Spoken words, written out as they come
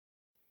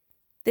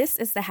This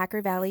is the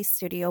Hacker Valley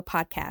Studio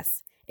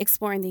podcast,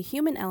 exploring the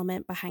human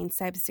element behind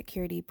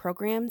cybersecurity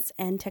programs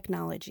and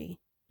technology.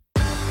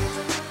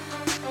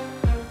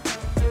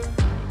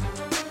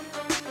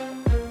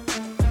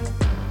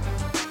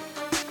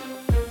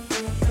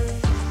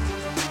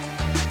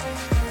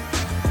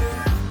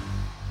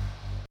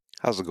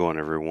 How's it going,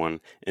 everyone?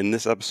 In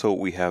this episode,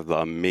 we have the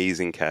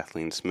amazing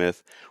Kathleen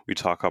Smith. We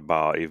talk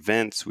about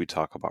events, we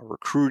talk about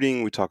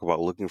recruiting, we talk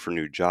about looking for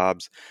new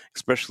jobs,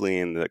 especially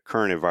in the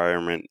current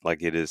environment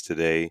like it is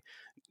today.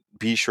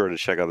 Be sure to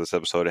check out this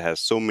episode. It has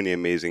so many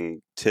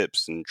amazing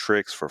tips and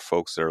tricks for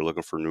folks that are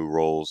looking for new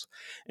roles.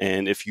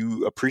 And if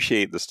you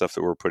appreciate the stuff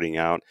that we're putting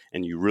out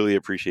and you really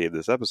appreciate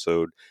this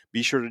episode,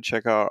 be sure to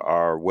check out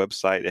our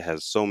website. It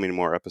has so many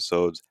more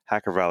episodes,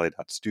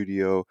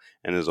 hackervalley.studio.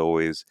 And as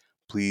always,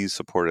 please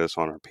support us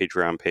on our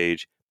Patreon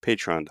page,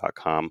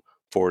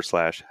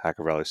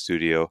 patreon.com/Hacker Valley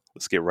Studio.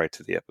 Let's get right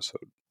to the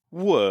episode.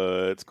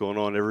 What's going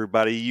on,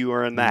 everybody? You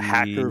are in the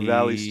Hacker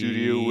Valley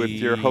Studio with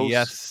your hosts,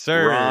 Yes,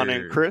 sir. Ron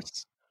and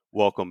Chris.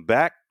 Welcome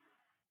back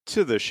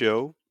to the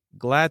show.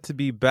 Glad to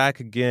be back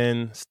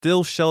again,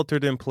 still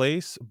sheltered in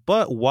place.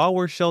 But while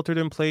we're sheltered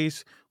in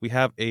place, we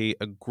have a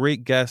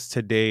great guest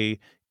today,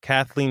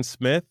 Kathleen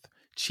Smith,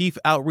 Chief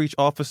Outreach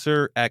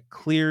Officer at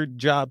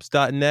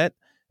clearedjobs.net,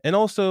 and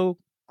also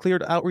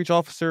Cleared Outreach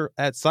Officer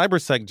at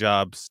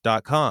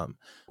cybersecjobs.com.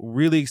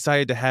 Really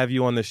excited to have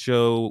you on the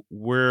show.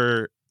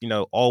 We're,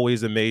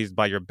 always amazed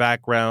by your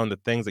background, the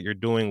things that you're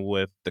doing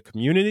with the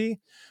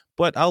community.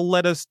 But I'll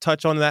let us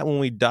touch on that when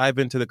we dive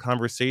into the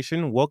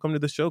conversation. Welcome to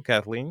the show,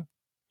 Kathleen.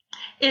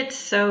 It's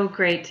so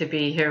great to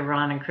be here,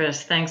 Ron and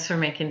Chris. Thanks for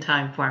making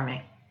time for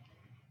me.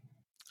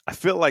 I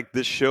feel like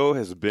this show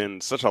has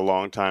been such a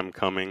long time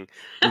coming.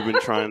 We've been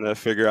trying to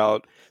figure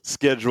out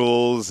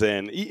schedules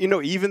and,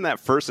 even that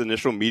first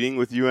initial meeting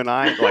with you and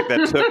I, like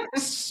that took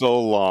so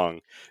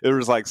long. There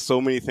was like so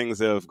many things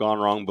that have gone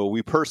wrong, but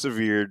we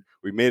persevered.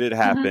 We made it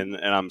happen.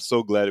 And I'm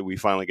so glad that we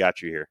finally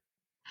got you here.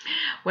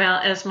 Well,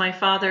 as my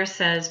father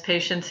says,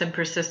 patience and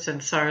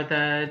persistence are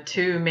the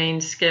two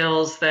main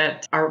skills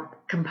that are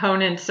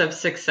components of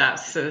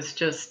success. So it's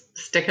just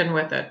sticking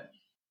with it.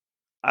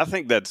 I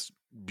think that's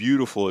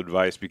beautiful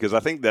advice because I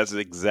think that's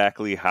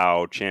exactly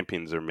how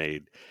champions are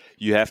made.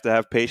 You have to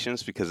have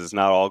patience because it's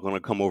not all going to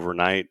come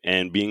overnight,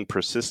 and being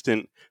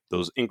persistent,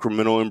 those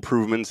incremental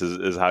improvements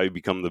is how you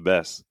become the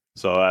best.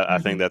 So I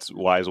think that's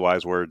wise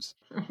words.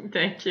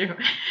 Thank you.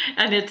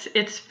 And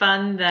it's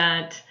fun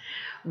that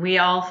we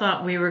all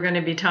thought we were going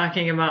to be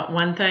talking about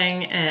one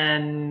thing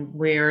and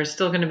we're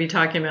still going to be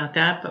talking about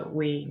that, but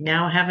we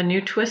now have a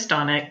new twist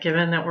on it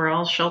given that we're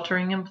all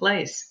sheltering in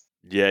place.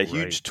 Yeah,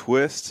 huge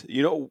twist.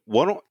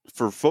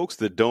 For folks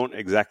that don't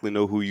exactly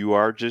know who you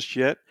are just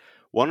yet,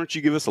 why don't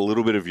you give us a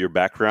little bit of your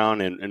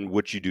background and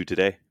what you do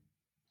today?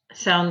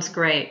 Sounds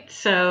great.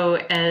 So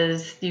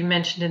as you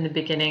mentioned in the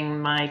beginning,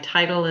 my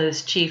title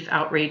is Chief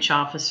Outreach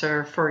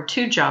Officer for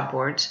two job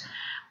boards.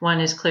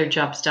 One is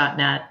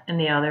clearedjobs.net and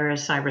the other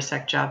is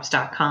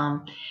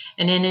cybersecjobs.com.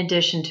 And in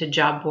addition to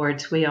job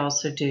boards, we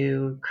also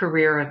do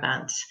career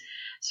events.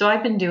 So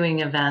I've been doing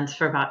events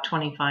for about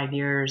 25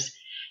 years.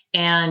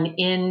 And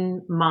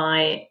in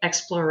my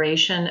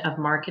exploration of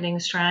marketing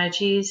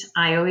strategies,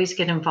 I always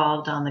get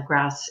involved on the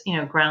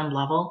ground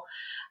level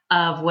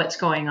of what's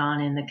going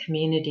on in the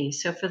community.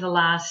 So for the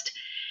last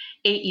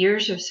 8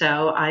 years or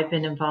so, I've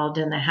been involved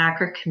in the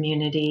hacker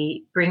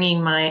community,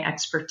 bringing my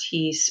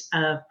expertise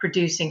of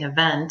producing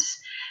events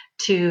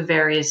to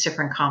various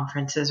different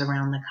conferences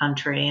around the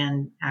country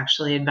and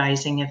actually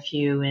advising a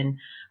few in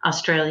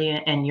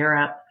Australia and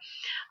Europe.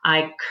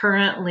 I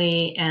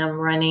currently am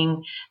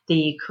running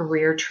the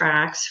career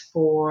tracks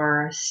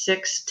for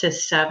 6 to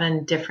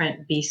 7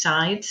 different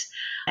B-Sides,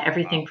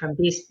 everything from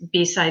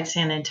B-Sides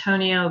San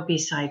Antonio,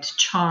 B-Sides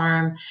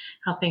Charm,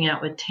 helping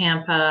out with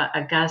Tampa,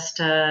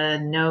 Augusta,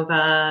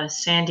 Nova,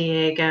 San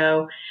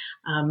Diego.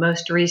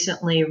 Most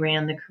recently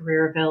ran the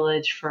Career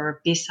Village for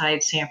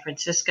B-Sides San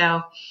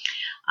Francisco.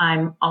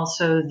 I'm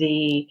also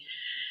the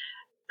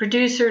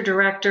producer,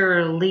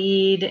 director,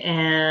 lead,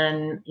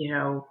 and,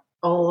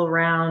 all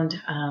around,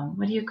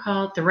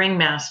 the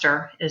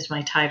ringmaster is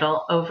my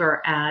title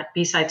over at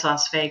B-Sides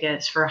Las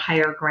Vegas for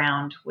Higher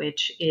Ground,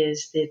 which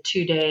is the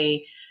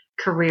 2-day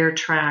career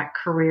track,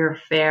 career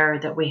fair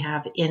that we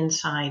have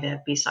inside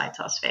of B-Sides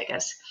Las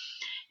Vegas.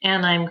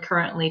 And I'm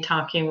currently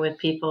talking with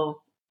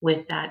people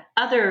with that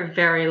other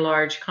very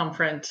large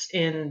conference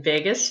in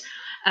Vegas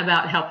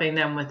about helping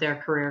them with their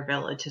career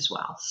village as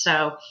well.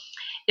 So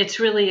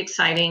it's really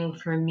exciting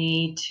for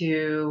me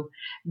to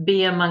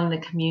be among the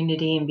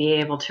community and be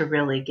able to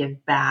really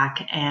give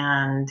back.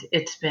 And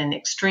it's been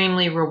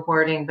extremely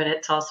rewarding, but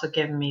it's also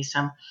given me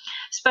some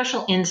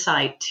special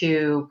insight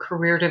to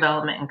career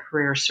development and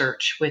career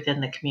search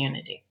within the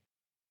community.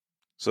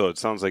 So it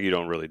sounds like you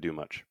don't really do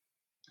much.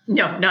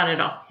 No, not at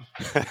all.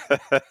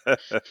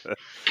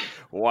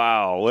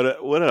 Wow.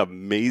 What an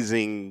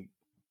amazing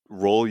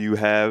role you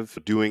have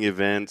doing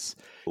events,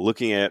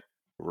 looking at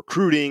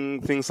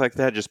recruiting, things like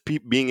that, just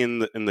being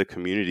in the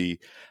community.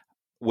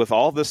 with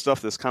all this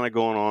stuff that's kind of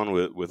going on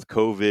with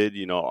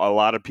COVID, a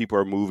lot of people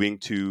are moving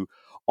to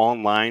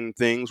online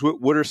things.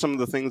 What are some of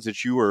the things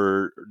that you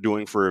are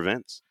doing for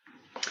events?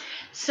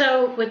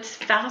 So what's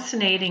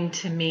fascinating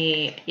to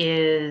me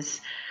is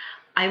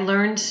I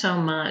learned so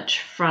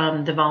much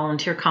from the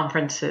volunteer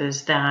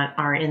conferences that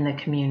are in the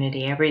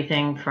community,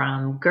 everything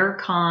from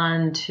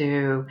GERCon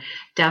to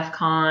DEF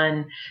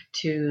CON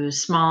to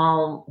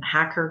small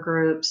hacker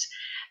groups,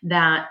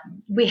 that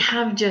we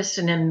have just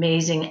an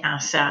amazing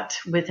asset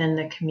within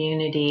the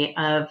community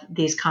of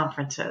these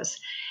conferences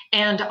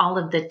and all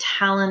of the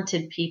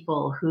talented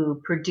people who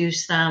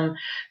produce them,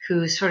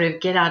 who sort of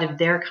get out of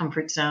their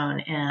comfort zone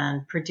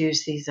and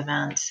produce these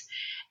events.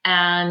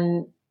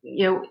 And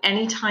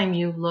anytime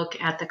you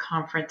look at the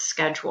conference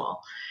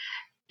schedule,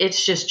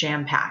 it's just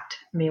jam-packed.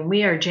 I mean,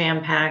 we are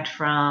jam-packed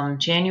from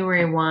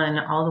January 1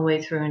 all the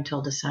way through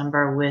until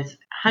December with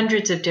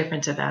hundreds of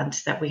different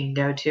events that we can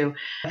go to,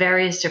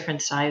 various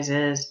different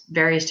sizes,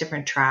 various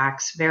different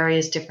tracks,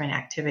 various different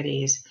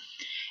activities.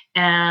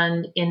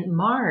 And in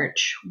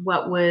March,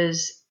 what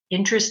was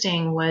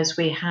interesting was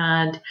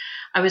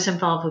I was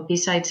involved with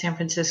B-Side San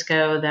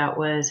Francisco. That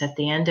was at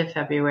the end of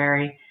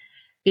February.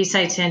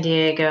 B-Side San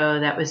Diego,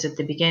 that was at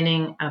the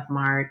beginning of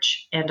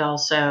March, and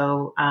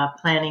also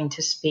planning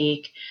to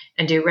speak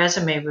and do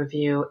resume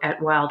review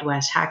at Wild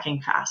West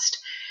Hacking Fest.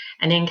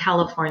 And in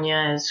California,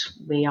 as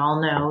we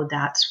all know,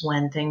 that's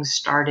when things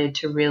started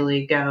to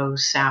really go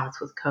south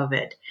with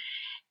COVID.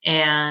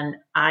 And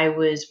I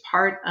was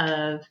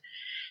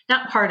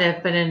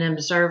but an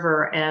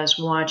observer as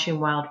watching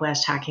Wild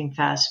West Hacking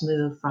Fest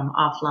move from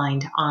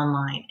offline to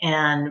online.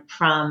 And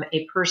from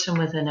a person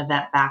with an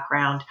event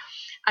background,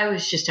 I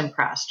was just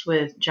impressed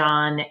with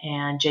John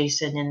and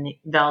Jason and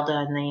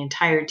Velda and the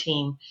entire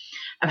team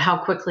of how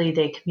quickly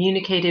they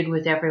communicated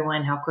with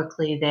everyone, how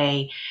quickly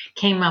they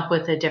came up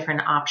with several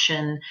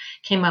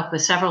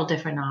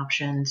different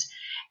options,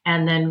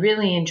 and then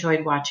really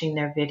enjoyed watching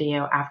their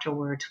video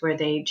afterwards where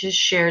they just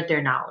shared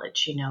their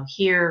knowledge,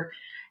 here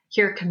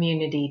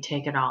community,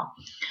 take it all.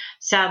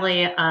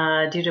 Sadly,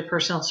 due to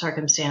personal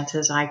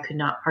circumstances, I could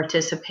not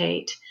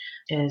participate.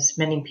 As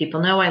many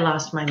people know, I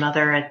lost my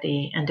mother at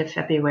the end of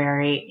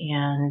February.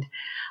 And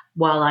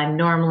while I'm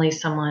normally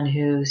someone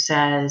who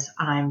says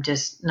I'm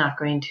just not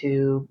going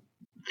to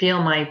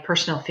feel my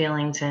personal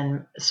feelings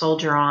and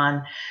soldier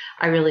on,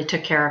 I really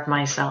took care of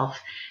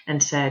myself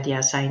and said,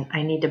 yes,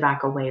 I need to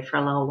back away for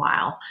a little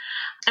while.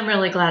 I'm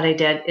really glad I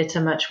did. It's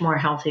a much more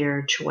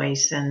healthier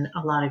choice, and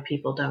a lot of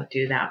people don't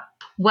do that.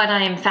 What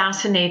I am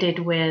fascinated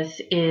with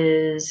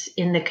is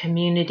in the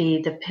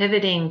community, the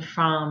pivoting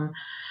from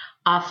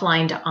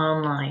offline to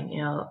online.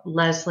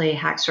 Leslie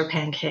Hacks for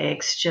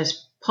Pancakes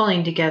just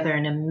pulling together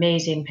an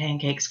amazing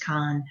Pancakes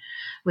Con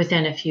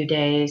within a few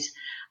days,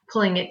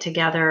 pulling it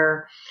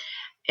together.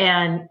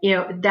 And,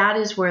 that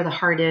is where the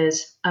heart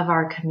is of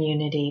our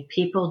community.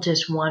 People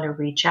just want to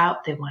reach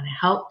out. They want to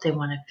help. They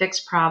want to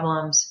fix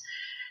problems.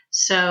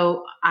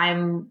 So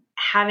I'm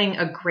having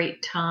a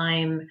great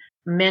time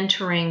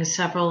mentoring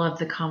several of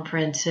the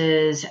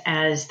conferences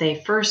as they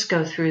first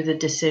go through the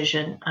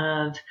decision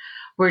of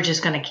we're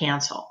just going to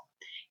cancel.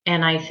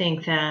 And I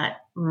think that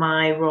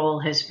my role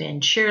has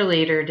been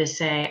cheerleader to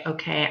say,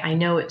 okay, I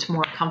know it's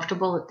more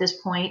comfortable at this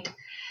point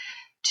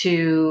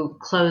to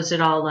close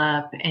it all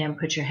up and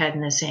put your head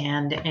in the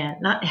sand,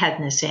 and not head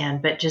in the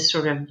sand, but just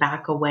sort of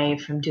back away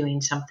from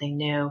doing something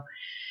new.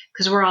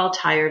 Because we're all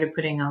tired of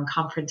putting on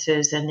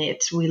conferences, and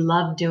we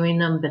love doing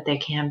them, but they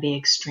can be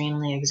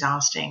extremely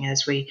exhausting,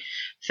 as we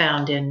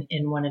found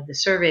in one of the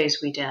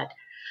surveys we did.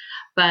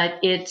 But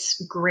it's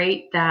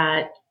great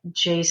that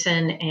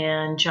Jason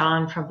and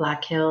John from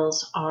Black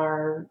Hills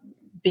are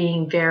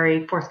being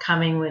very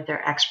forthcoming with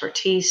their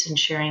expertise and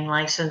sharing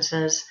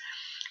licenses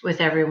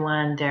with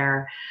everyone.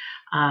 They're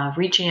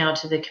reaching out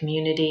to the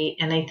community.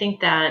 And I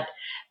think that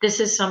this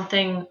is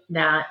something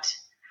that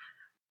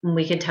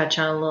we can touch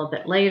on a little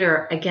bit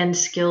later. Again,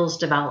 skills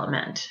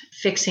development,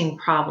 fixing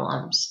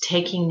problems,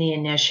 taking the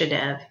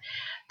initiative.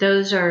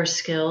 Those are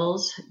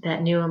skills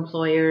that new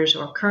employers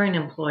or current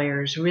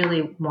employers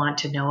really want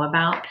to know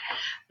about.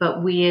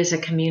 But we as a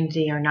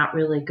community are not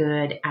really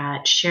good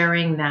at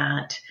sharing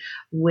that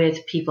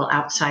with people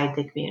outside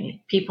the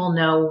community. People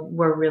know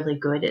we're really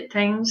good at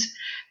things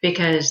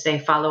because they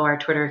follow our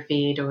Twitter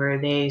feed or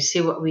they see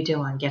what we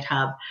do on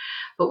GitHub,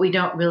 but we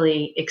don't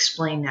really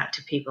explain that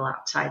to people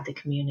outside the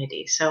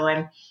community. So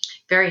I'm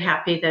very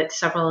happy that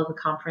several of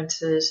the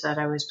conferences that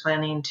I was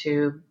planning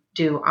to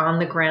do on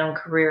the ground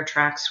career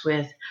tracks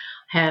with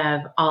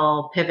have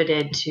all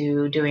pivoted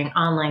to doing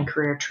online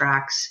career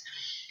tracks.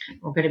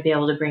 We're going to be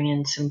able to bring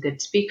in some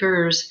good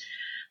speakers,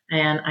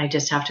 and I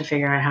just have to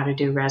figure out how to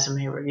do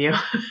resume review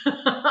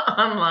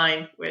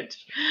online, which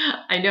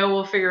I know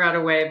we'll figure out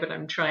a way, but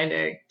I'm trying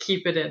to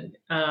keep it in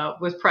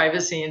with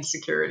privacy and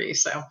security.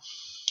 So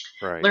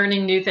Right.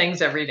 Learning new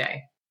things every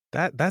day.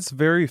 That's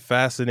very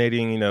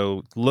fascinating,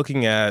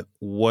 looking at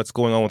what's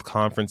going on with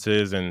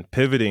conferences and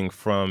pivoting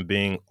from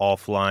being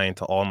offline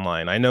to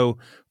online. I know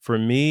for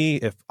me,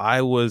 if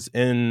I was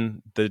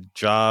in the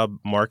job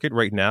market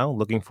right now,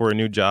 looking for a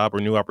new job or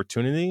new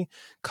opportunity,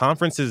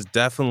 conference is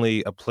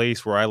definitely a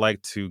place where I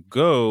like to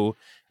go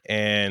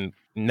and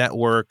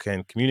network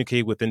and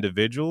communicate with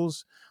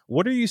individuals.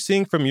 What are you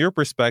seeing from your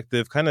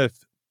perspective, kind of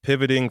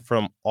pivoting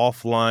from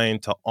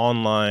offline to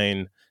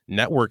online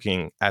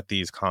networking at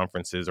these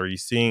conferences? Are you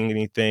seeing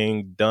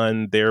anything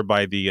done there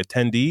by the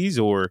attendees,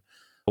 or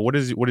what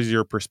is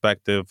your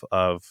perspective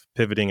of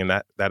pivoting in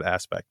that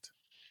aspect?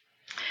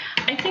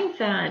 I think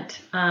that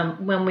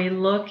when we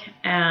look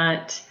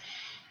at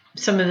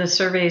some of the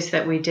surveys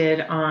that we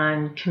did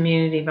on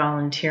community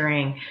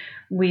volunteering,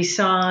 we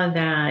saw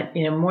that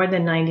more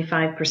than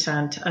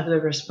 95% of the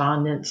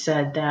respondents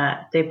said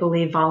that they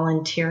believe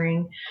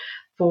volunteering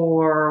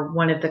for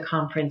one of the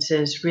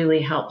conferences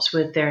really helps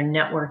with their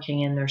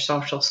networking and their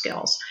social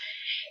skills.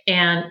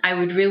 And I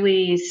would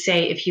really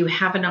say if you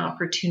have an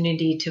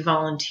opportunity to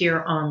volunteer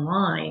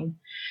online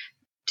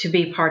to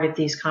be part of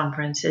these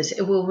conferences,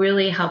 it will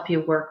really help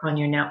you work on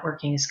your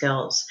networking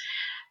skills.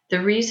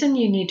 The reason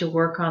you need to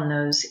work on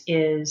those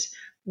is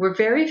we're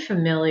very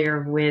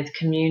familiar with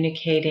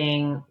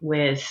communicating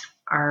with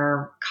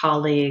our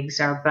colleagues,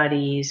 our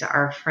buddies,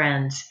 our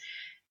friends.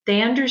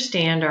 They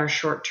understand our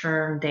short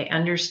term. They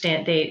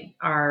understand they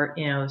are,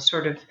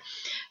 sort of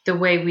the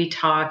way we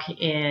talk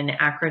in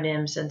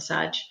acronyms and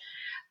such.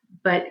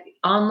 But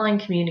online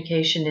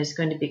communication is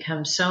going to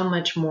become so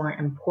much more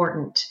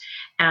important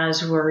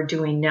as we're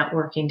doing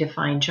networking to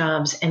find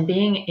jobs, and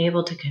being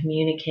able to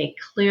communicate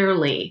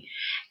clearly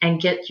and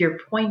get your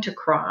point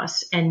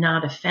across and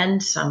not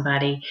offend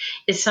somebody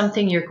is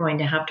something you're going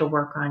to have to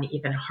work on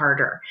even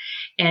harder.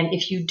 And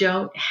if you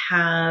don't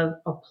have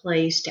a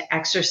place to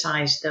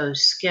exercise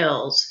those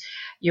skills,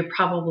 you're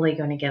probably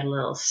going to get a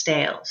little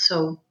stale.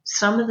 So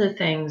some of the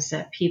things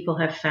that people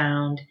have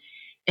found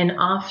in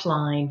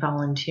offline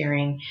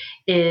volunteering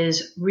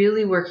is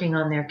really working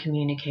on their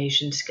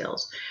communication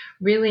skills,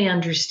 really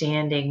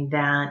understanding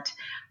that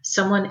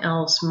someone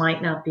else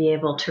might not be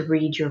able to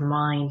read your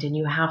mind, and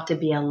you have to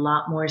be a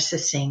lot more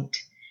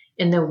succinct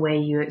in the way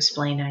you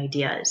explain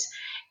ideas,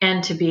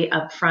 and to be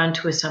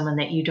upfront with someone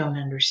that you don't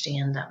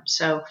understand them.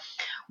 So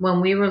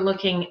when we were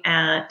looking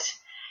at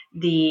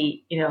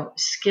the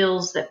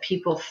skills that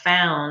people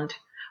found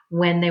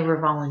when they were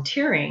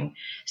volunteering,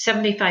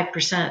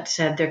 75%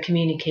 said their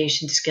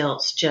communication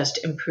skills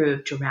just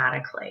improved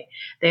dramatically.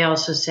 They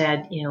also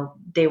said,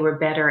 they were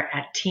better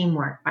at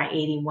teamwork by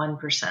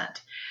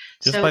 81%.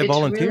 Just by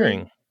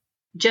volunteering.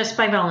 Just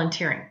by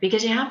volunteering,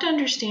 because you have to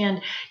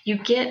understand, you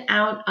get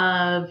out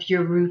of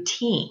your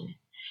routine.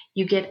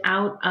 You get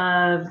out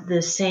of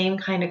the same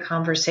kind of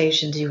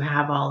conversations you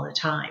have all the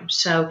time.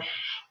 So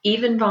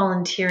even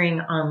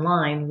volunteering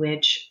online,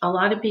 which a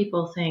lot of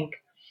people think,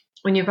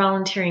 when you're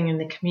volunteering in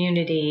the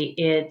community,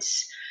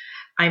 it's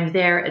I'm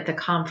there at the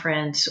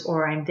conference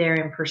or I'm there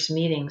in person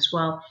meetings.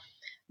 Well,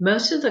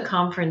 most of the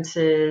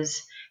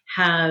conferences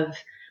have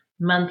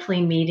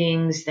monthly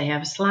meetings. They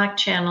have Slack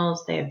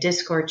channels, they have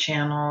Discord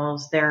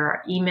channels,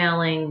 they're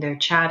emailing, they're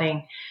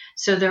chatting.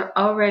 So they're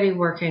already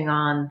working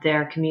on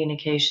their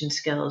communication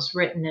skills,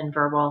 written and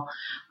verbal,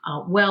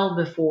 well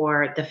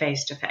before the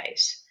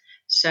face-to-face.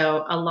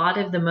 So a lot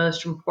of the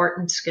most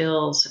important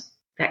skills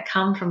that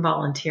come from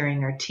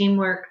volunteering are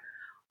teamwork,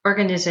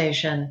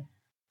 organization,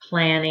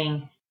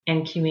 planning,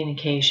 and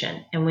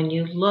communication. And when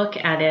you look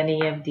at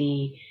any of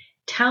the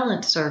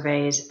talent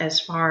surveys as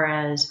far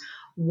as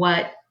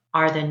what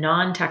are the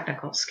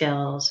non-technical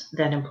skills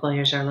that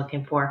employers are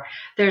looking for,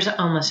 there's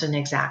almost an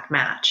exact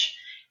match.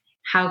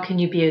 How can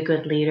you be a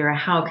good leader?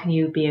 How can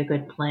you be a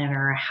good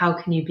planner? How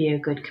can you be a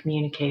good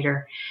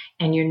communicator?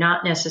 And you're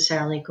not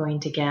necessarily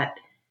going to get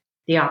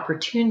the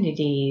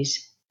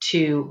opportunities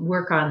to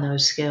work on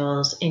those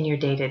skills in your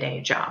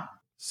day-to-day job.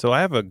 So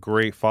I have a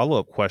great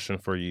follow-up question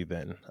for you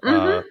then.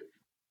 Mm-hmm.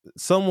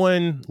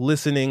 Someone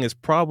listening is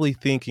probably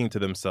thinking to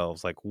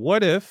themselves, like,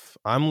 what if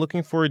I'm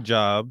looking for a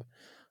job,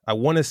 I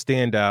want to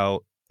stand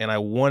out, and I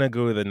want to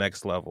go to the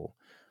next level?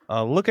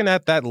 Looking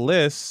at that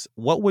list,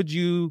 what would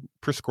you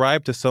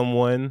prescribe to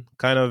someone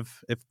kind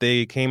of if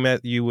they came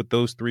at you with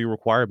those three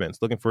requirements,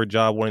 looking for a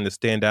job, wanting to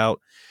stand out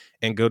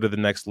and go to the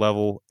next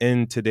level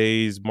in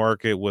today's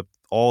market with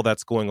all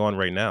that's going on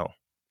right now?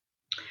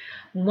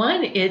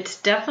 One,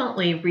 it's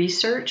definitely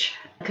research,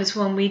 because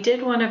when we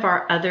did one of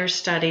our other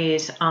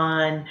studies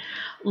on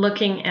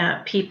looking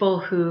at people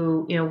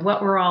who,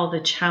 what were all the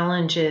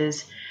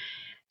challenges,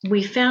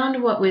 we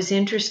found what was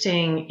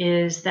interesting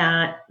is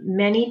that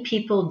many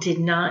people did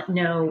not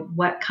know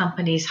what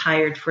companies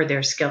hired for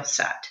their skill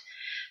set.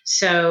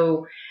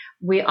 So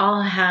we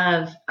all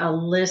have a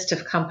list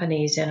of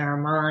companies in our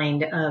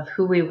mind of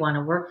who we want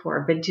to work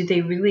for, but do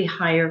they really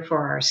hire for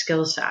our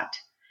skill set?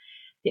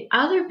 The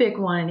other big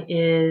one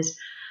is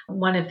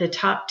one of the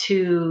top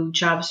 2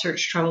 job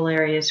search trouble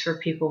areas for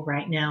people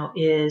right now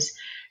is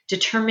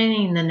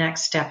determining the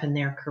next step in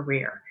their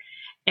career.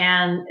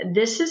 And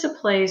this is a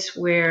place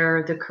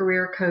where the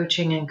career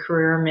coaching and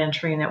career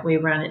mentoring that we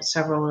run at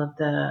several of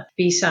the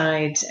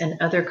B-Sides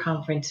and other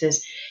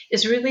conferences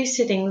is really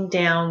sitting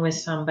down with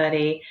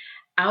somebody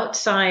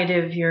outside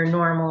of your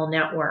normal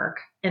network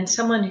and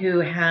someone who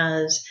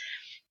has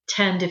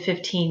 10 to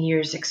 15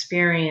 years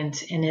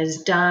experience and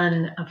has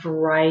done a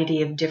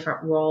variety of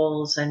different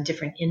roles and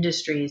different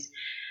industries,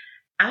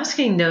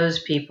 asking those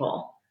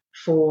people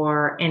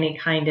for any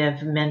kind of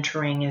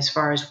mentoring as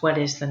far as what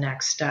is the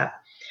next step.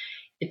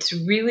 It's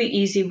really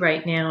easy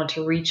right now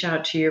to reach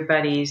out to your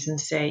buddies and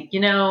say,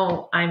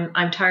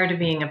 I'm tired of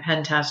being a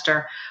pen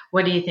tester.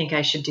 What do you think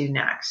I should do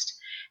next?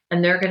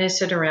 And they're going to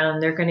sit around,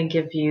 they're going to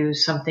give you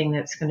something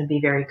that's going to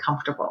be very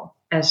comfortable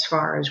as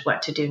far as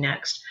what to do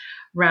next,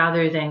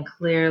 rather than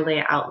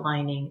clearly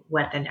outlining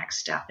what the next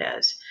step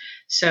is.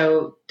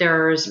 So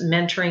there's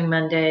Mentoring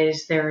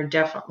Mondays. There are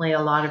definitely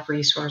a lot of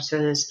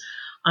resources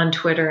on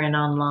Twitter and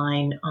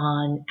online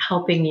on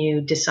helping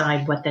you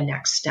decide what the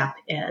next step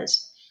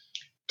is.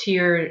 To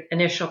your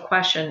initial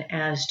question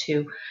as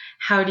to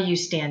how do you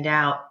stand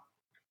out,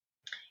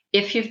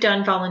 if you've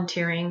done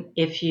volunteering,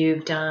 if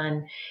you've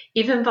done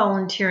even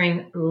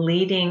volunteering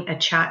leading a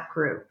chat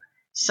group,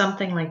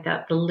 something like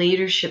that, the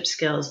leadership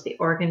skills, the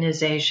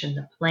organization,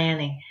 the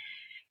planning,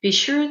 be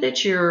sure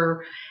that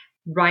you're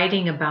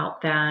writing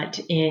about that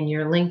in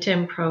your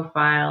LinkedIn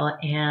profile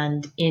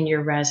and in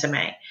your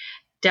resume.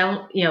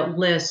 Don't,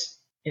 list,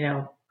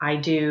 I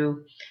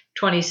do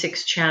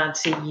 26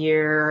 chats a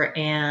year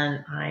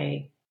and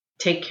I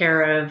take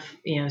care of,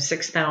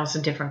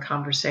 6,000 different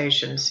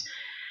conversations.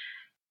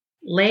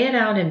 Lay it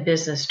out in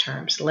business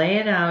terms. Lay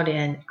it out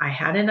in, I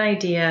had an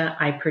idea,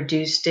 I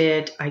produced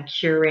it, I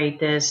curate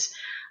this.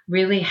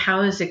 Really,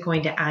 how is it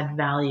going to add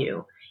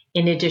value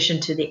in addition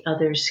to the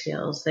other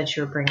skills that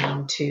you're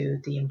bringing to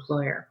the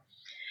employer?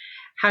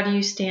 How do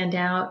you stand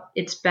out?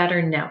 It's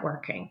better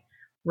networking.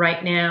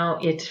 Right now,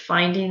 it's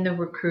finding the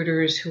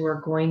recruiters who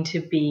are going to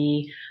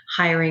be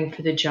hiring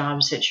for the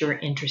jobs that you're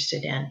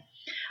interested in.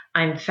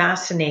 I'm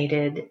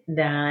fascinated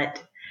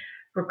that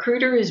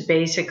recruiter is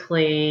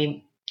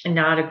basically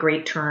not a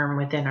great term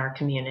within our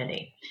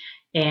community.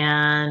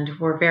 And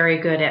we're very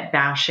good at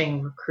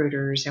bashing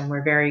recruiters, and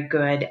we're very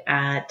good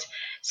at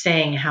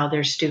saying how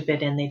they're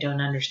stupid and they don't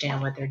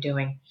understand what they're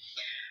doing.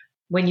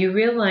 When you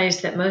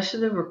realize that most of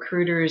the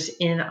recruiters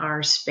in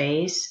our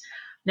space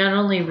not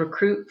only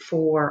recruit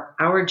for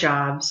our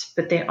jobs,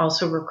 but they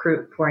also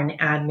recruit for an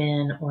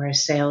admin or a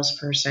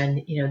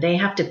salesperson. They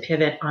have to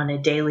pivot on a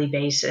daily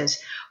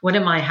basis. What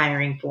am I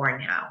hiring for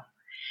now?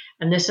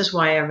 And this is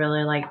why I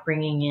really like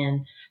bringing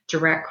in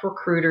direct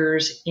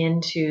recruiters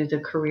into the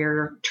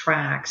career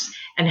tracks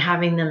and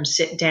having them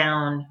sit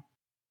down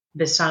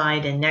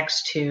beside and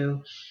next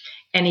to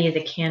any of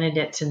the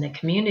candidates in the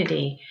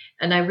community.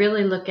 And I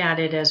really look at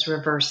it as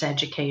reverse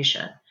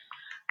education,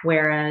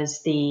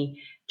 whereas the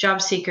job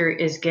seeker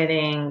is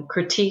getting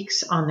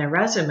critiques on their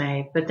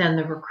resume, but then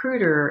the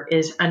recruiter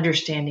is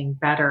understanding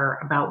better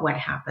about what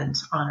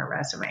happens on a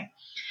resume.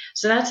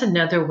 So that's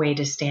another way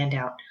to stand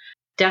out.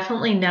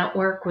 Definitely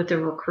network with the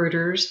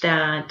recruiters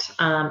that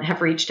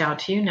have reached out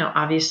to you. Now,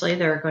 obviously,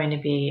 there are going to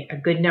be a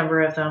good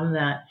number of them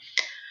that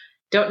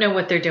don't know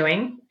what they're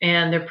doing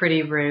and they're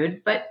pretty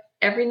rude, but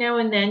every now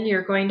and then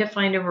you're going to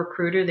find a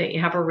recruiter that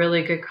you have a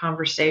really good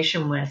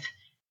conversation with.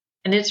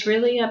 And it's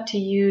really up to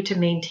you to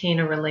maintain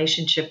a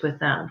relationship with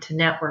them, to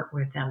network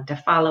with them, to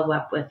follow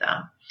up with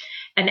them,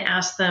 and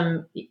ask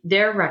them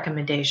their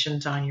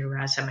recommendations on your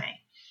resume.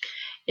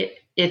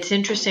 It's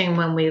interesting,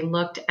 when we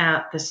looked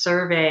at the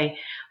survey,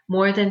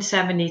 more than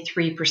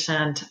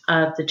 73%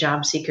 of the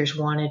job seekers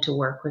wanted to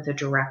work with a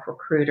direct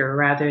recruiter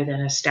rather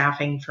than a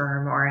staffing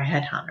firm or a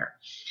headhunter.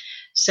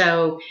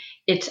 So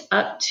it's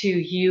up to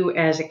you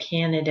as a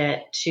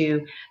candidate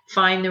to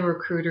find the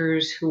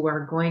recruiters who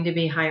are going to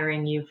be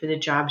hiring you for the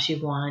jobs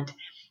you want,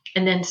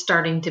 and then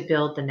starting to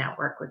build the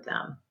network with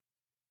them.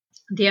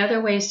 The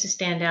other ways to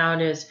stand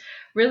out is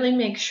really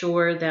make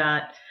sure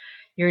that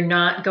you're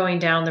not going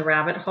down the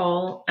rabbit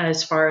hole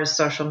as far as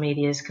social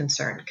media is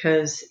concerned,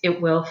 because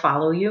it will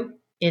follow you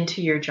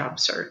into your job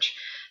search.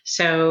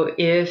 So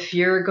if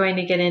you're going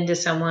to get into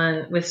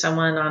someone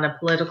on a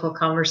political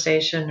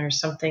conversation or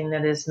something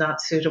that is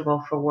not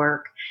suitable for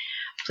work,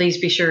 please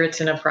be sure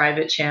it's in a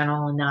private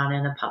channel and not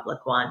in a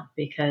public one,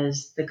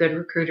 because the good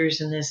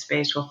recruiters in this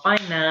space will find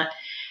that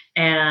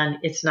and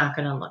it's not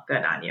going to look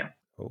good on you.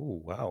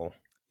 Oh, wow.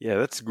 Yeah,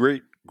 that's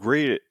great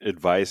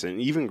advice, and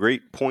even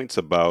great points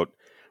about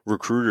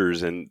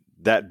recruiters and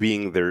that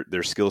being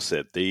their skill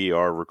set. They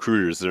are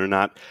recruiters. They're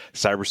not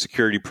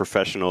cybersecurity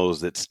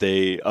professionals that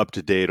stay up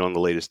to date on the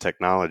latest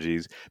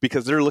technologies,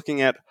 because they're looking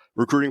at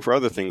recruiting for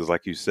other things,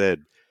 like you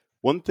said.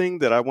 One thing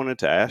that I wanted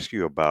to ask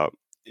you about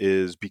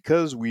is,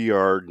 because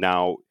we're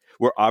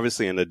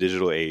obviously in a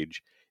digital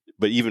age,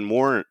 but even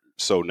more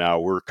so now,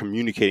 we're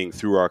communicating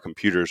through our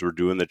computers. We're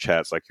doing the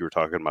chats like you were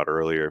talking about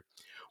earlier.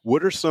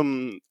 What are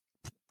some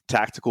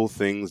tactical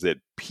things that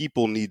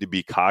people need to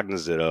be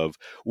cognizant of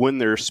when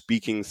they're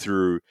speaking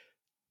through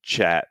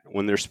chat,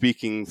 when they're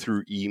speaking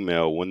through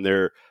email, when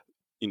they're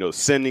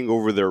sending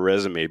over their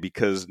resume,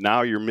 because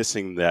now you're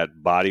missing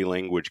that body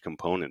language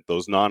component.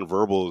 Those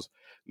nonverbals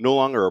no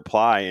longer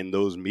apply in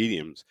those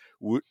mediums.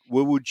 What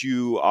would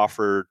you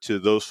offer to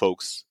those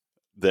folks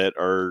that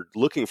are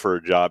looking for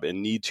a job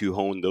and need to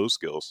hone those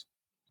skills?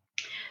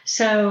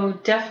 So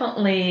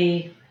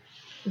definitely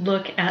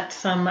look at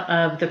some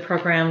of the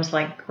programs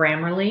like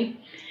Grammarly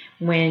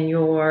when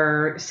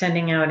you're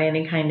sending out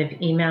any kind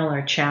of email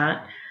or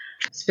chat,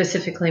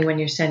 specifically when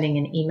you're sending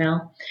an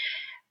email.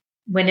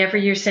 Whenever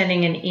you're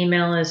sending an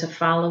email as a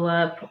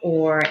follow-up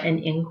or an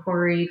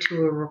inquiry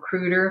to a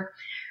recruiter,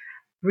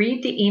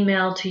 read the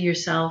email to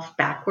yourself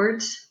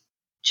backwards,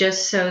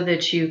 just so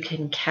that you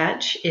can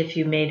catch if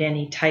you made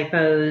any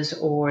typos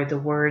or the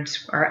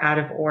words are out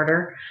of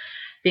order,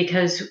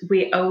 because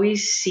we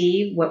always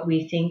see what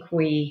we think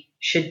we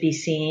should be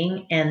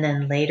seeing, and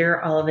then later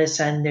all of a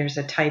sudden there's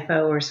a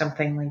typo or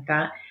something like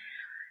that.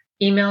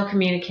 Email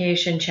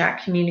communication,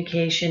 chat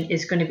communication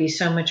is going to be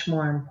so much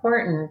more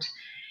important.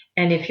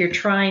 And if you're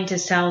trying to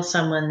sell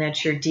someone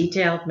that you're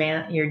detail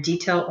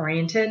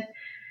oriented,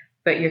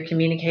 but your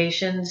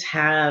communications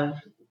have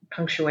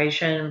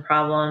punctuation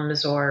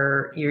problems,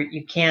 or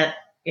you can't,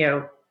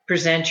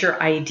 present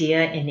your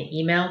idea in the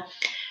email,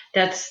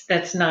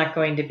 that's not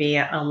going to be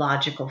a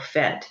logical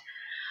fit.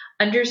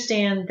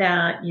 Understand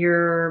that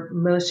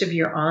most of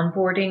your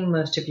onboarding,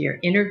 most of your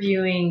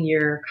interviewing,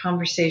 your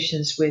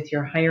conversations with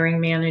your hiring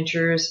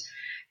managers,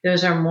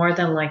 those are more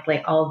than likely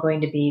all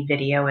going to be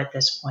video at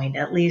this point,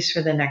 at least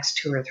for the next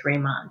 2 or 3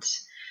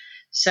 months.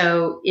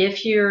 So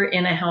if you're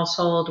in a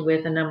household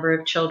with a number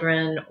of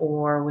children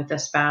or with a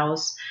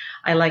spouse,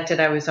 I liked it.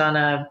 I was on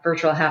a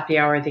virtual happy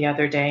hour the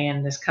other day,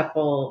 and this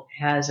couple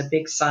has a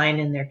big sign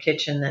in their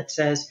kitchen that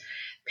says,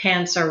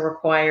 "Pants are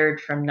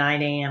required from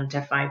 9 a.m.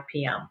 to 5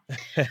 p.m.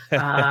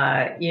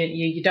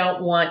 You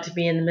don't want to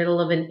be in the middle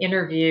of an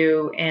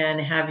interview and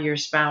have your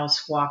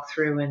spouse walk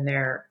through in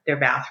their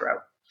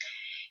bathrobe.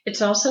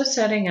 It's also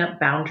setting up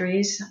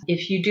boundaries.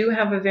 If you do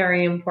have a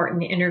very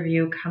important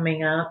interview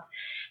coming up,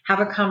 have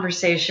a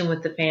conversation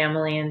with the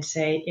family and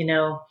say,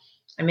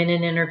 I'm in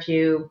an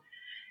interview.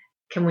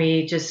 Can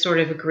we just sort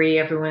of agree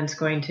everyone's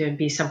going to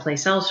be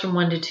someplace else from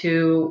 1 to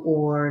 2,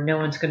 or no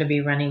one's going to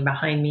be running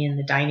behind me in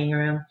the dining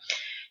room?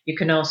 You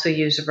can also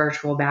use a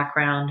virtual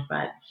background,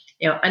 but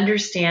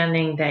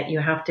understanding that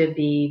you have to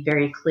be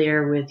very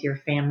clear with your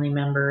family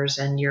members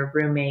and your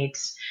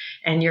roommates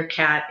and your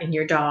cat and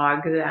your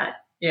dog that,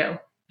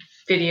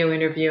 video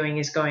interviewing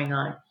is going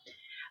on.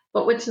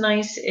 But what's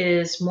nice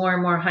is more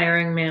and more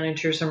hiring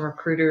managers and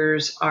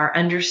recruiters are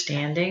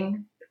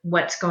understanding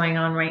what's going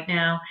on right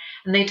now.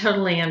 And they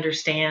totally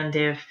understand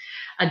if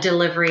a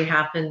delivery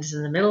happens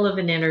in the middle of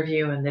an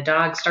interview and the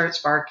dog starts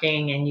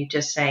barking and you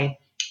just say,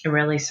 "I'm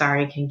really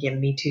sorry, can you give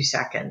me 2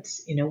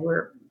 seconds?"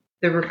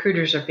 The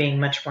recruiters are being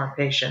much more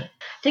patient.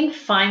 I think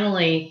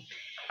finally,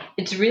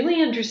 it's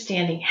really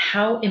understanding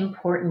how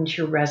important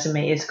your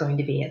resume is going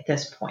to be at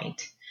this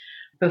point.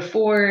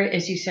 Before,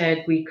 as you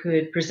said, we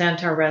could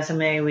present our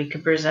resume, we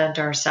could present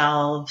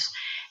ourselves,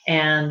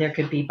 and there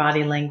could be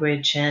body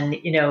language, and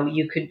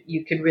you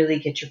could really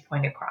get your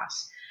point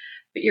across.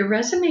 But your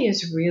resume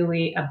is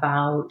really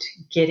about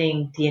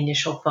getting the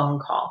initial phone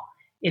call.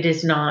 It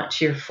is not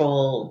your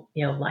full,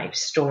 life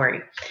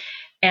story.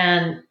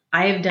 And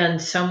I have done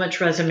so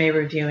much resume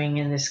reviewing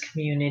in this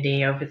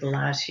community over the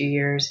last few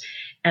years,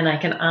 and I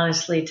can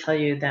honestly tell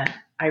you that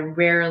I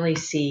rarely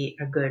see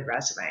a good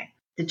resume.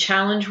 The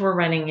challenge we're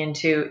running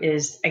into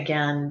is,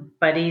 again,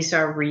 buddies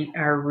are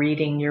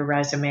reading your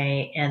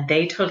resume and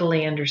they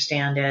totally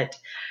understand it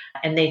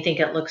and they think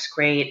it looks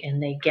great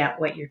and they get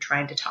what you're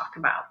trying to talk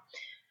about.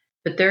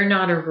 But they're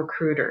not a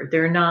recruiter.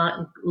 They're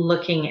not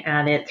looking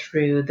at it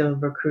through the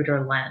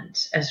recruiter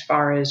lens as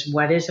far as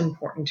what is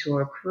important to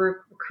a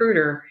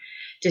recruiter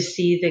to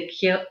see the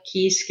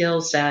key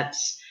skill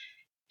sets,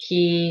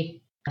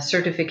 key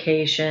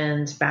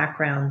certifications,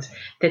 backgrounds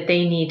that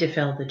they need to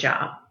fill the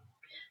job.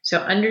 So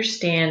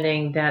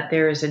understanding that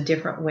there is a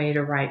different way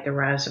to write the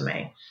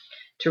resume,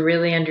 to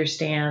really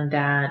understand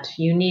that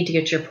you need to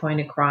get your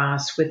point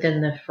across within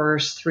the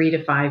first 3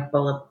 to 5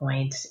 bullet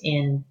points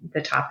in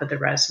the top of the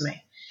resume.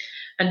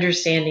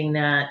 Understanding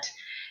that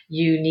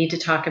you need to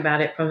talk about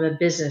it from a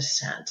business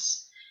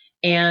sense.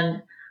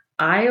 And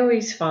I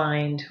always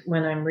find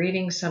when I'm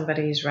reading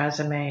somebody's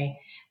resume,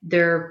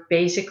 they're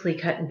basically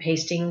cut and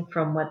pasting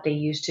from what they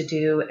used to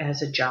do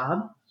as a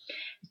job.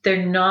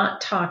 They're not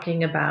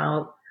talking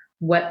about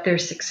what they're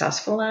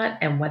successful at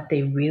and what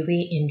they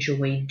really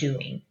enjoy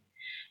doing.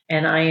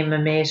 And I am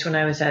amazed when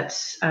I was at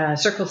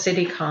Circle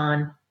City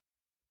Con,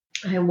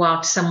 I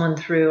walked someone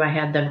through, I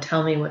had them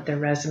tell me what their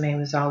resume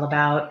was all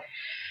about.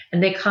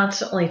 And they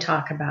constantly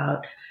talk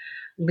about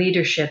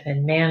leadership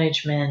and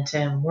management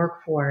and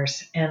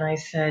workforce. And I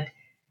said,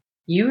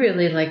 "You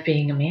really like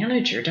being a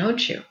manager,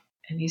 don't you?"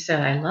 And he said,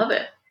 "I love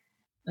it."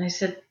 And I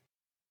said,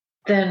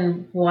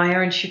 "Then why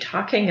aren't you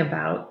talking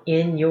about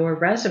in your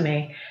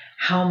resume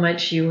how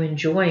much you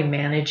enjoy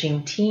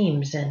managing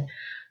teams and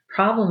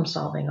problem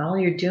solving? All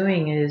you're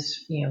doing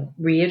is,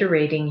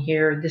 reiterating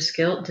here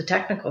the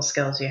technical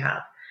skills you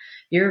have.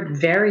 You're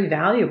very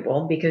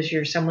valuable because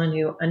you're someone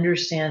who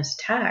understands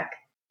tech,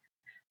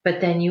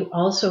 but then you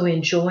also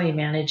enjoy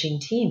managing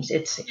teams.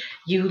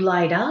 You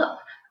light up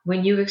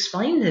when you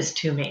explain this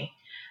to me.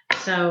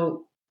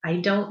 So I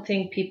don't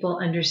think people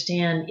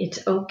understand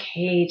it's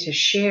okay to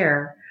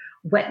share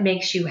what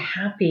makes you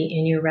happy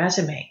in your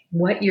resume,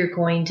 what you're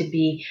going to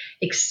be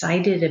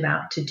excited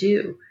about to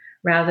do,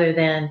 rather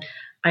than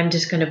I'm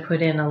just going to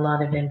put in a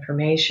lot of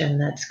information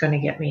that's going to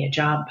get me a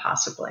job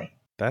possibly.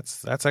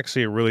 That's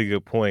actually a really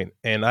good point.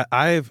 And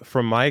I've,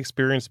 from my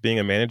experience being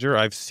a manager,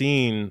 I've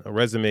seen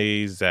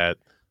resumes that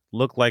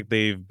look like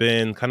they've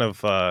been kind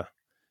of,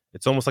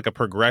 it's almost like a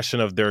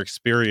progression of their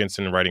experience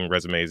in writing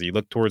resumes. You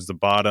look towards the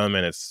bottom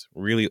and it's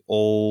really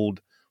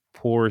old,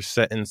 poor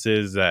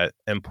sentences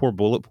and poor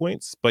bullet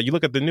points. But you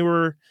look at the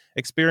newer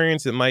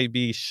experience, it might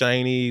be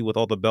shiny with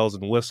all the bells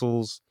and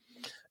whistles.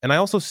 And I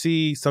also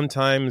see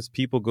sometimes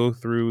people go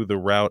through the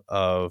route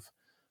of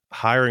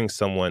hiring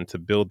someone to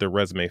build their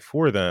resume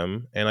for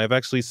them. And I've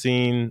actually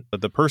seen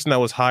the person that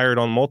was hired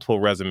on multiple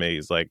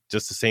resumes, like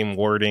just the same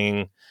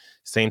wording,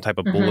 same type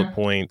of bullet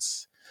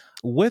points.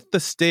 With the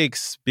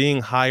stakes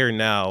being higher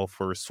now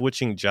for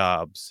switching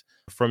jobs,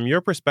 from your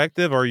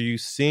perspective, are you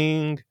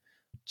seeing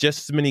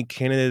just as many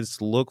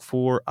candidates look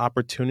for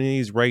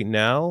opportunities right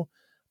now?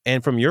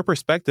 And from your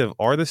perspective,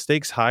 are the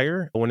stakes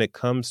higher when it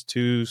comes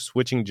to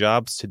switching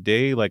jobs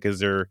today? Like, is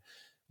there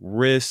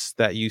risks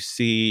that you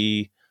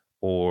see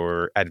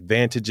or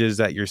advantages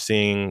that you're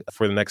seeing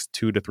for the next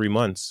 2 to 3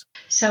 months?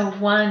 So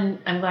one,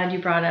 I'm glad you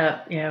brought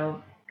up,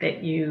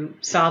 that you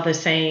saw the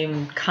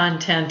same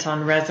content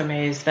on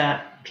resumes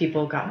that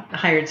people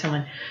hired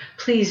someone.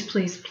 Please,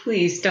 please,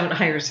 please don't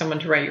hire someone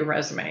to write your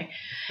resume.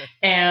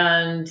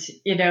 And,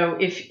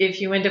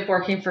 if you end up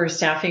working for a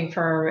staffing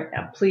firm,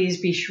 please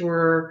be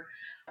sure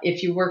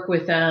if you work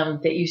with them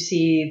that you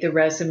see the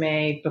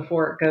resume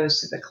before it goes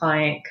to the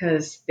client,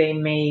 because they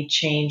may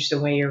change the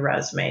way your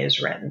resume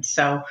is written.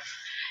 So,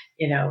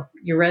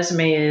 your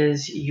resume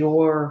is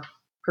your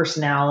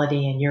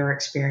personality and your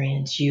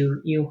experience.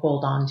 You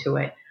hold on to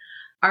it.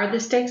 Are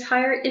the stakes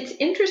higher? It's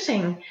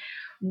interesting.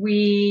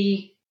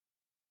 We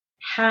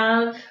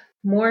have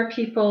more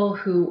people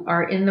who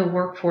are in the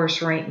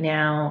workforce right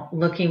now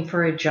looking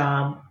for a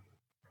job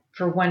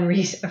for one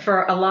reason,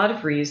 for a lot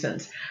of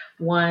reasons.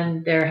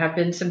 One, there have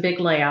been some big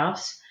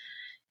layoffs.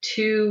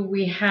 Two,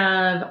 we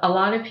have a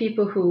lot of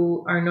people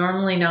who are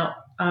normally not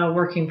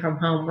working from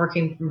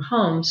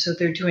home, so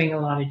they're doing a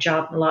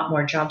lot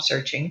more job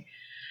searching.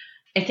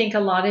 I think a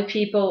lot of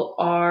people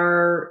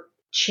are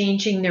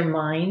changing their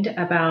mind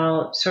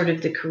about sort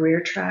of the career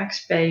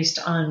tracks based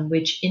on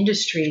which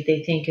industry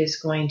they think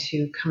is going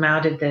to come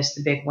out of this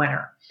the big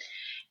winner.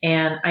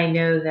 And I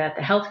know that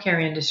the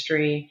healthcare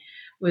industry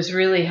was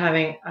really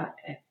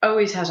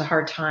always has a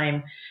hard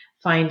time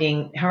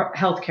finding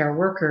healthcare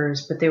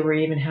workers, but they were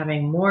even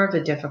having more of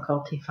a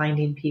difficulty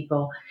finding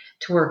people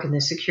to work in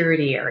the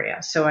security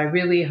area. So I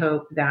really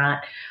hope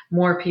that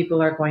more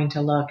people are going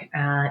to look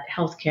at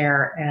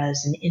healthcare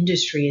as an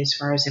industry as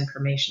far as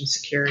information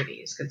security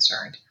is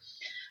concerned.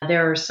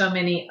 There are so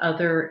many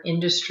other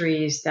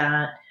industries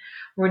that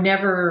were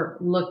never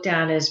looked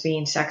at as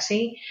being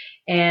sexy,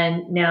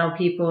 and now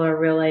people are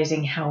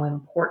realizing how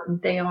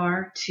important they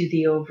are to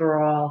the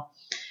overall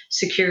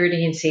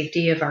security and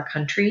safety of our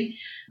country.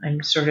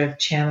 I'm sort of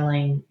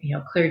channeling,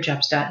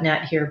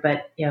 clearjobs.net here,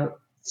 but,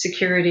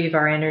 security of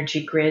our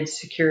energy grid,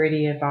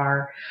 security of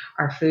our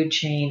food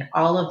chain,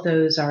 all of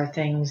those are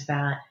things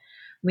that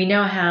we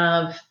now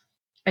have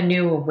a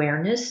new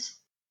awareness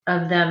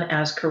of them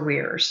as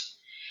careers.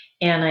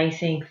 And I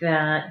think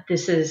that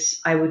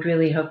I would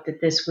really hope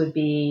that this would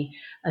be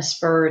a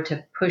spur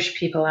to push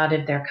people out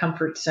of their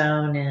comfort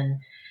zone and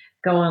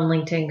go on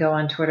LinkedIn, go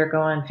on Twitter,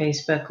 go on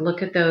Facebook,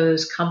 look at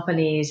those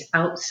companies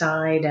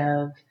outside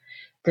of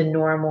the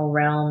normal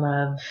realm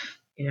of,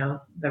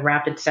 the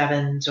Rapid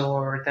Sevens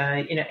or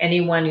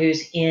anyone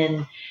who's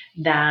in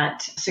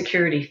that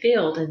security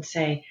field and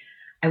say,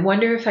 I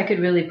wonder if I could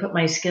really put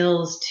my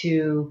skills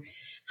to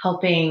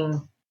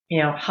helping,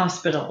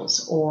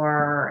 hospitals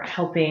or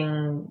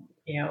helping,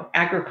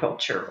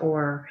 agriculture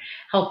or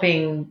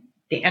helping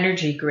the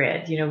energy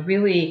grid,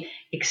 really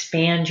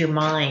expand your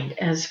mind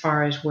as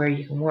far as where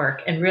you can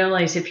work and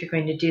realize if you're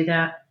going to do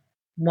that,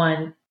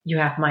 one, you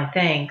have my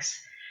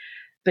thanks.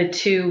 But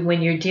two,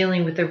 when you're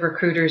dealing with the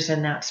recruiters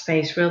in that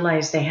space,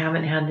 realize they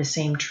haven't had the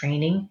same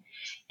training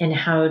in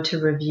how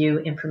to review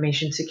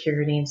information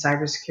security and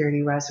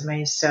cybersecurity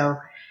resumes. So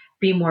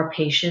be more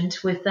patient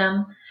with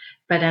them,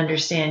 but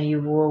understand you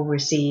will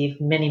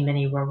receive many,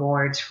 many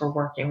rewards for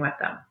working with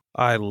them.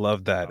 I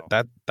love that.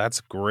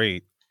 That's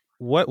great.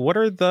 What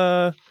are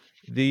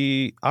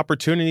the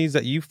opportunities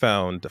that you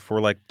found for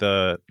like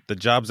the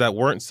jobs that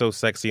weren't so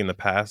sexy in the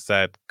past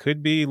that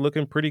could be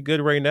looking pretty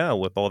good right now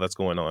with all that's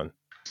going on?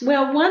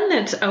 Well, one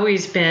that's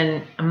always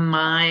been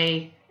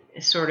my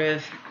sort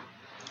of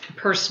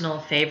personal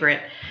favorite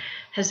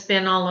has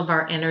been all of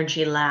our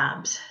energy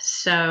labs.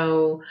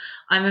 So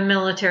I'm a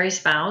military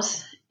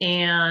spouse,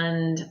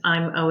 And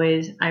I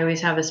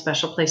always have a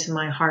special place in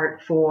my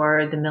heart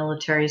for the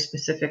military,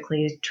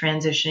 specifically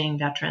transitioning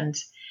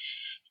veterans.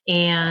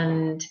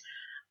 And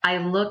I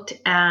looked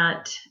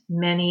at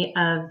many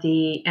of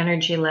the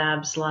energy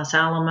labs, Los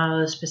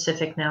Alamos,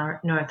 Pacific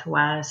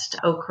Northwest,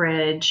 Oak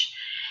Ridge,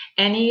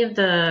 any of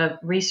the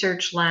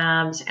research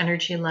labs,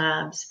 energy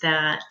labs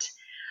that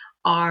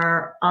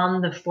are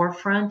on the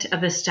forefront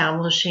of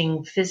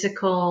establishing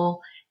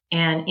physical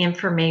and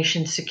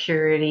information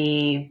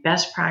security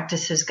best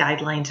practices,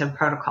 guidelines, and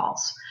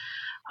protocols.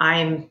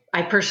 I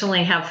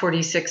personally have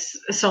 46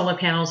 solar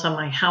panels on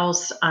my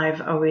house.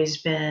 I've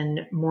always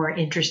been more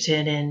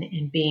interested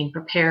in being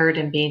prepared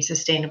and being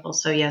sustainable.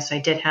 So yes, I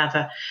did have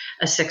a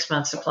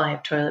 6-month supply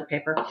of toilet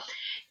paper.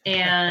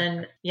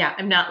 And yeah,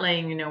 I'm not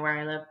letting you know where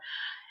I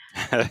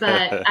live.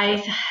 But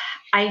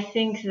I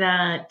think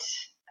that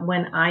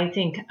when I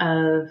think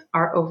of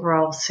our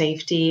overall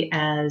safety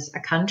as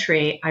a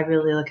country, I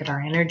really look at our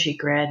energy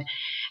grid,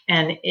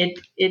 and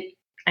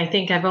I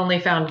think I've only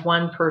found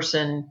one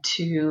person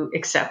to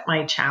accept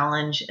my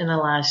challenge in the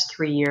last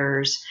 3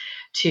 years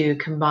to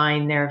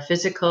combine their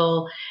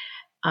physical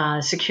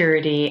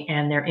security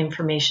and their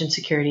information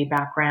security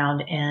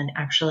background and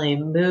actually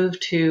move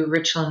to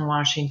Richland,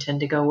 Washington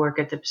to go work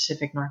at the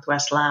Pacific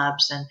Northwest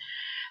Labs. And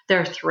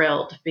they're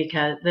thrilled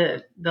because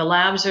the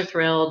labs are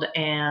thrilled,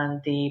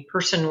 and the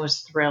person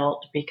was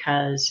thrilled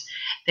because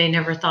they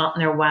never thought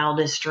in their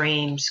wildest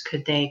dreams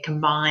could they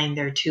combine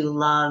their two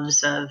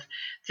loves of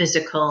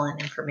physical and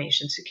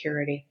information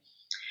security.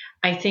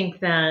 I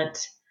think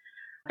that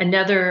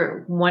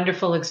another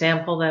wonderful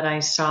example that I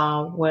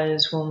saw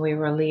was when we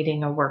were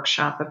leading a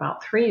workshop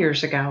about 3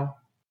 years ago.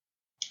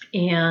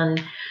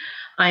 And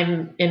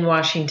I'm in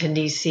Washington,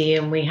 D.C.,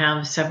 and we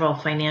have several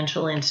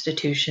financial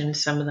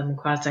institutions, some of them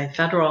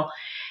quasi-federal.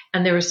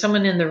 And there was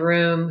someone in the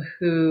room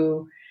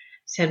who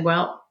said,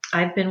 well,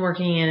 I've been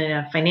working in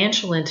a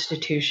financial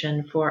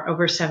institution for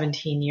over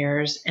 17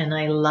 years, and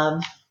I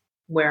love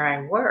where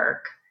I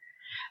work,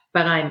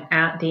 but I'm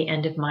at the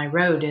end of my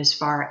road as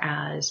far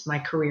as my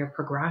career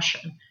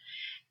progression.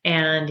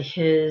 And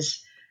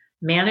his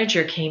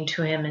manager came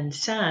to him and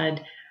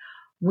said,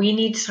 we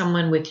need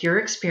someone with your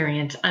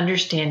experience,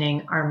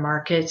 understanding our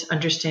markets,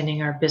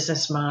 understanding our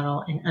business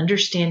model, and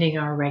understanding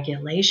our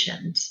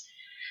regulations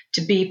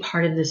to be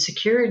part of the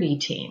security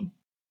team.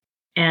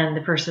 And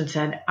the person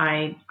said,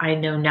 I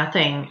know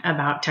nothing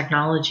about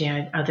technology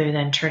other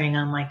than turning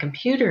on my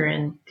computer.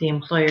 And the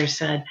employer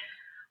said,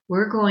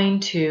 we're going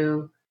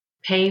to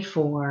pay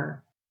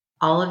for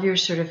all of your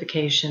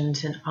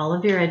certifications and all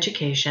of your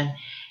education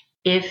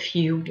if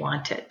you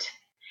want it.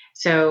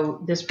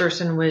 So this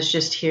person was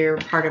just here,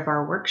 part of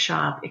our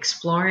workshop,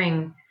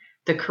 exploring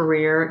the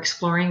career,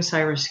 exploring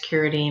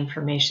cybersecurity,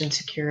 information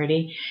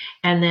security,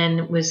 and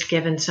then was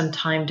given some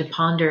time to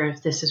ponder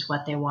if this is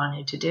what they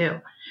wanted to do.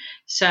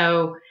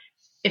 So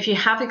if you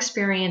have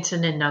experience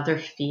in another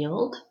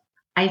field,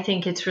 I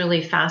think it's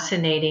really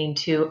fascinating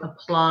to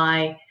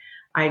apply.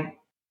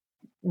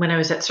 When I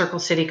was at Circle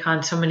City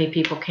Con, so many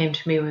people came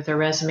to me with their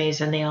resumes,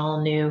 and they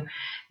all knew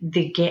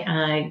the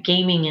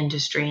gaming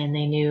industry, and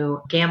they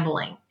knew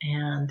gambling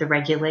and the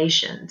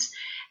regulations,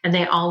 and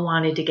they all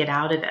wanted to get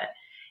out of it.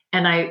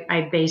 And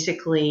I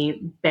basically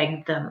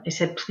begged them. I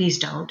said, please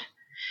don't.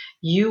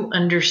 You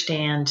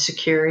understand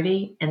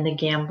security and the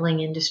gambling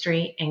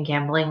industry and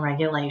gambling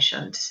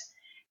regulations.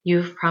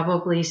 You've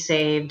probably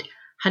saved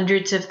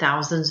hundreds of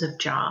thousands of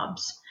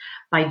jobs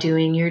by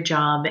doing your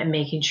job and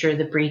making sure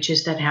the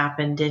breaches that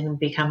happened didn't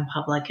become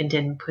public and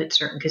didn't put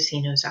certain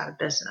casinos out of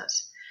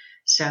business.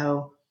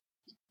 So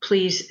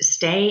please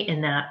stay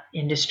in that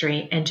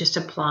industry and just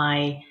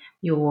apply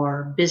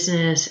your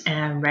business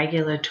and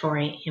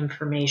regulatory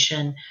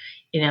information,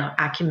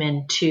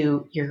 acumen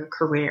to your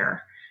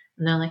career.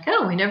 And they're like,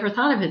 oh, we never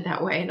thought of it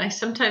that way. And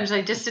sometimes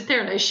I just sit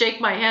there and I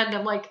shake my head and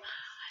I'm like,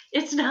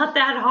 it's not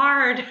that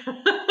hard.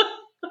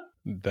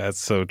 That's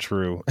so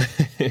true.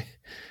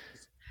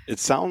 It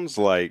sounds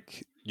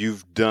like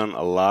you've done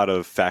a lot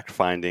of fact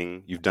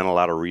finding, you've done a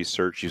lot of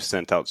research, you've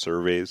sent out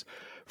surveys.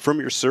 From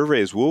your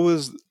surveys, what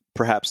was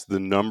perhaps the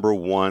number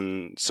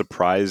one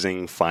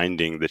surprising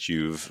finding that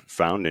you've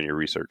found in your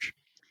research?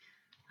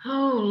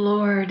 Oh,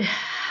 Lord.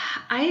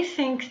 I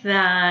think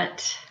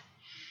that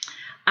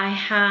I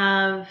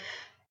have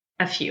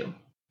a few.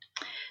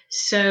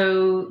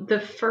 So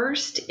the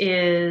first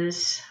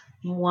is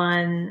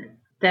one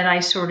that I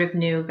sort of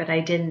knew, but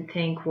I didn't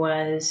think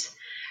was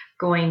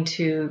going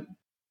to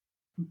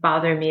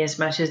bother me as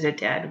much as it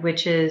did,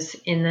 which is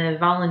in the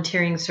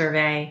volunteering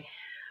survey,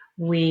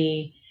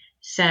 we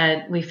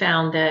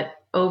found that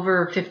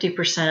over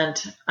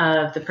 50%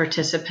 of the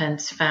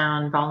participants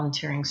found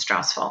volunteering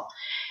stressful.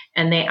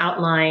 And they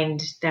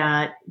outlined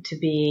that to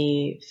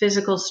be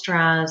physical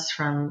stress,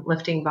 from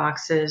lifting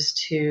boxes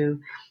to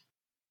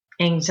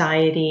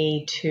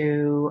anxiety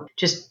to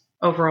just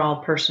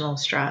overall personal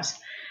stress.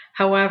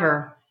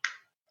 However,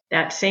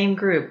 that same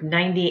group,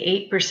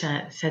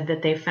 98%, said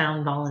that they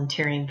found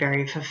volunteering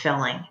very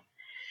fulfilling.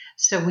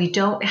 So we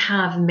don't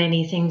have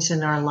many things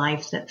in our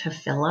life that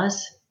fulfill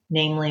us,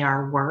 namely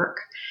our work.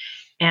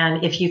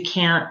 And if you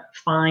can't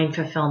find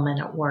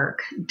fulfillment at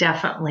work,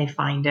 definitely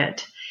find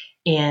it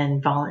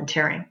in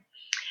volunteering.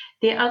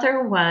 The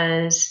other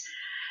was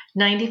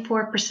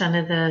 94%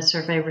 of the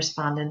survey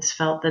respondents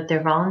felt that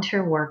their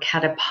volunteer work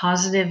had a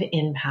positive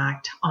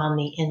impact on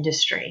the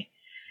industry.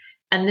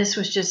 And this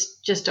was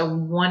just a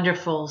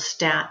wonderful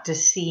stat to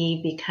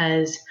see,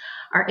 because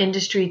our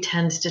industry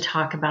tends to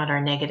talk about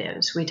our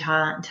negatives. We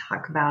talk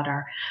about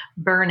our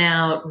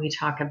burnout. We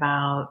talk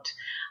about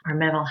our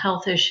mental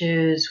health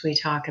issues. We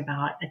talk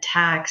about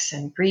attacks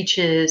and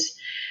breaches.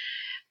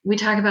 We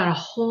talk about a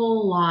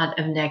whole lot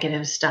of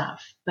negative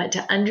stuff. But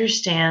to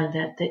understand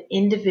that the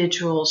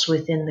individuals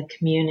within the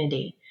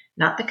community,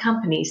 not the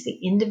companies, the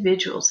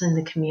individuals in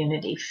the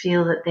community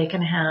feel that they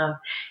can have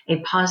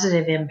a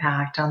positive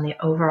impact on the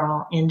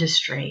overall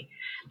industry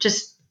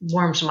just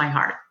warms my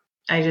heart.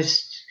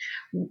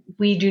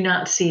 We do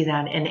not see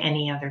that in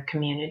any other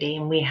community,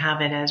 and we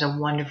have it as a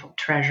wonderful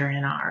treasure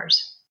in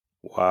ours.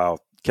 Wow.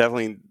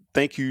 Kathleen,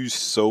 thank you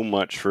so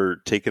much for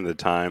taking the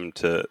time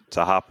to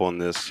hop on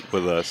this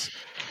with us.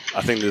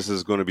 I think this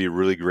is going to be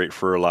really great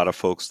for a lot of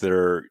folks that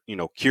are,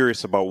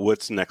 curious about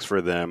what's next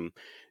for them,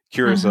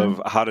 curious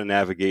of how to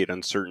navigate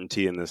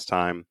uncertainty in this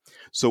time.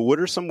 So what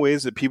are some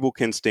ways that people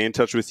can stay in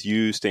touch with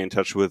you, stay in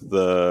touch with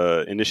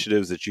the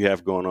initiatives that you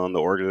have going on, the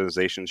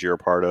organizations you're a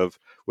part of?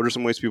 What are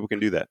some ways people can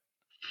do that?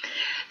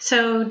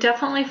 So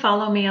definitely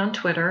follow me on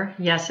Twitter.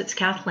 Yes, it's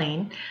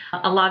Kathleen.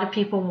 A lot of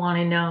people want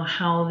to know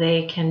how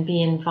they can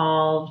be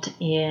involved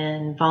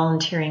in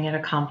volunteering at a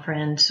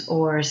conference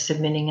or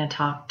submitting a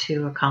talk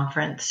to a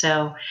conference.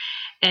 So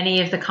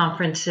any of the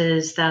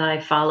conferences that I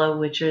follow,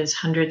 which is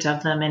hundreds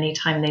of them,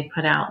 anytime they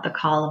put out the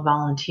call of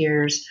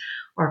volunteers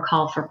or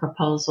call for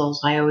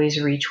proposals, I always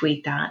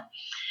retweet that.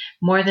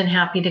 More than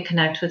happy to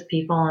connect with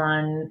people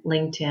on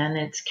LinkedIn.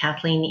 It's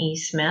Kathleen E.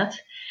 Smith.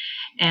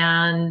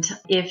 And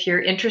if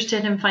you're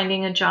interested in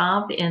finding a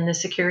job in the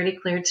security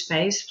cleared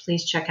space,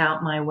 please check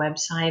out my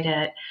website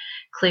at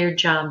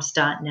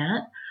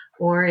clearedjobs.net.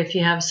 Or if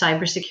you have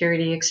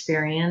cybersecurity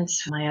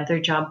experience, my other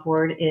job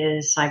board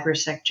is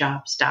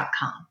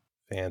cybersecjobs.com.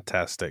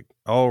 Fantastic.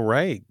 All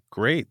right.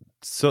 Great.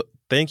 So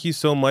thank you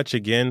so much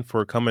again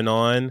for coming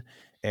on,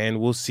 and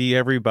we'll see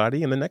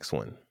everybody in the next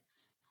one.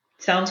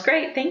 Sounds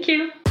great. Thank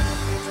you.